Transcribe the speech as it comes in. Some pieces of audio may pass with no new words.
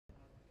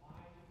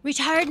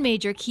Retired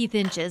Major Keith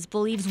Inches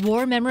believes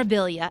war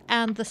memorabilia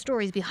and the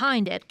stories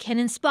behind it can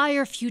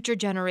inspire future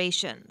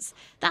generations.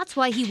 That's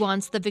why he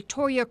wants the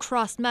Victoria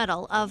Cross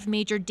Medal of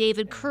Major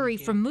David Currie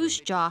from Moose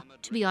Jaw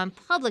to be on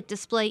public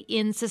display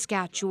in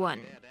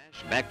Saskatchewan.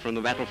 Back from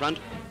the battlefront,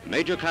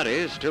 Major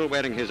Currie, still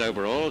wearing his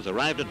overalls,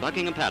 arrived at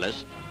Buckingham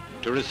Palace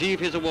to receive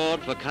his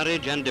award for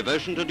courage and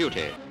devotion to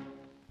duty.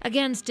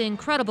 Against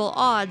incredible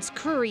odds,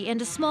 Currie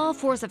and a small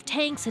force of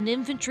tanks and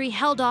infantry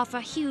held off a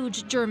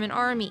huge German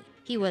army.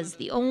 He was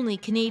the only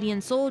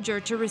Canadian soldier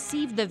to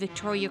receive the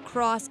Victoria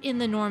Cross in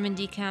the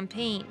Normandy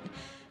campaign.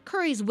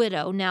 Currie's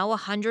widow, now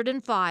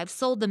 105,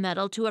 sold the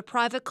medal to a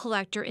private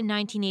collector in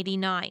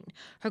 1989.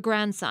 Her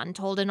grandson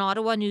told an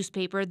Ottawa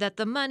newspaper that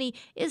the money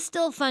is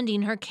still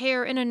funding her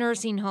care in a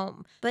nursing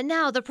home. But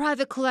now the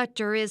private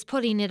collector is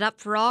putting it up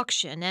for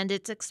auction, and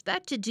it's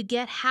expected to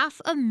get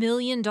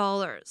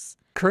 $500,000.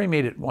 Currie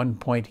made at one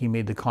point, he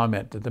made the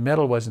comment that the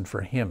medal wasn't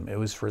for him, it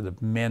was for the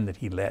men that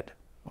he led,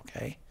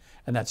 okay?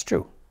 And that's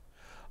true.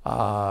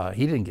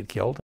 He didn't get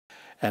killed,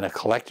 and a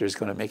collector is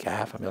going to make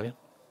 $500,000.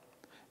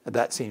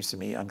 That seems to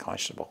me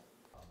unconscionable.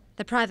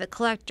 The private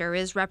collector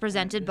is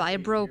represented by a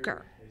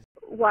broker.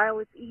 While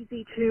it's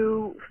easy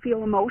to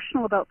feel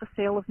emotional about the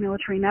sale of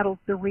military medals,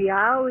 the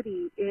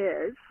reality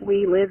is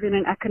we live in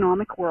an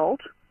economic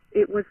world.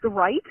 It was the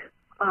right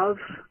of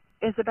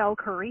Isabelle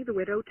Currie, the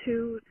widow,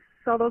 to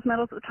sell those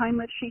medals at the time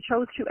that she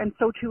chose to, and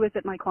so too is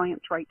it my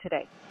client's right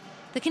today.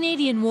 The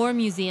Canadian War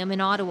Museum in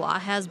Ottawa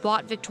has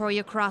bought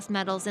Victoria Cross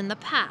medals in the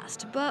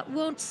past, but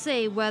won't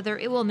say whether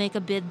it will make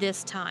a bid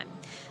this time.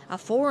 A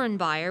foreign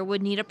buyer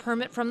would need a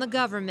permit from the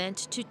government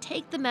to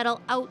take the medal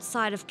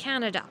outside of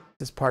Canada.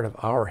 It's part of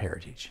our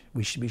heritage.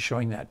 We should be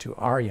showing that to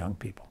our young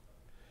people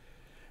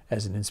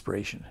as an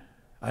inspiration.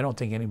 I don't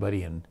think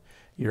anybody in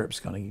Europe's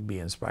going to be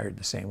inspired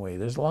the same way.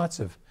 There's lots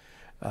of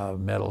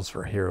medals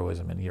for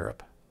heroism in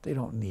Europe. They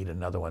don't need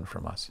another one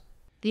from us.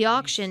 The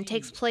auction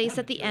takes place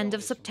at the end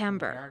of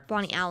September.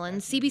 Bonnie Allen,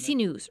 CBC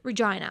News,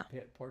 Regina.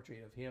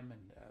 Portrait of him and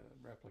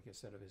replica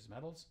set of his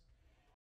medals.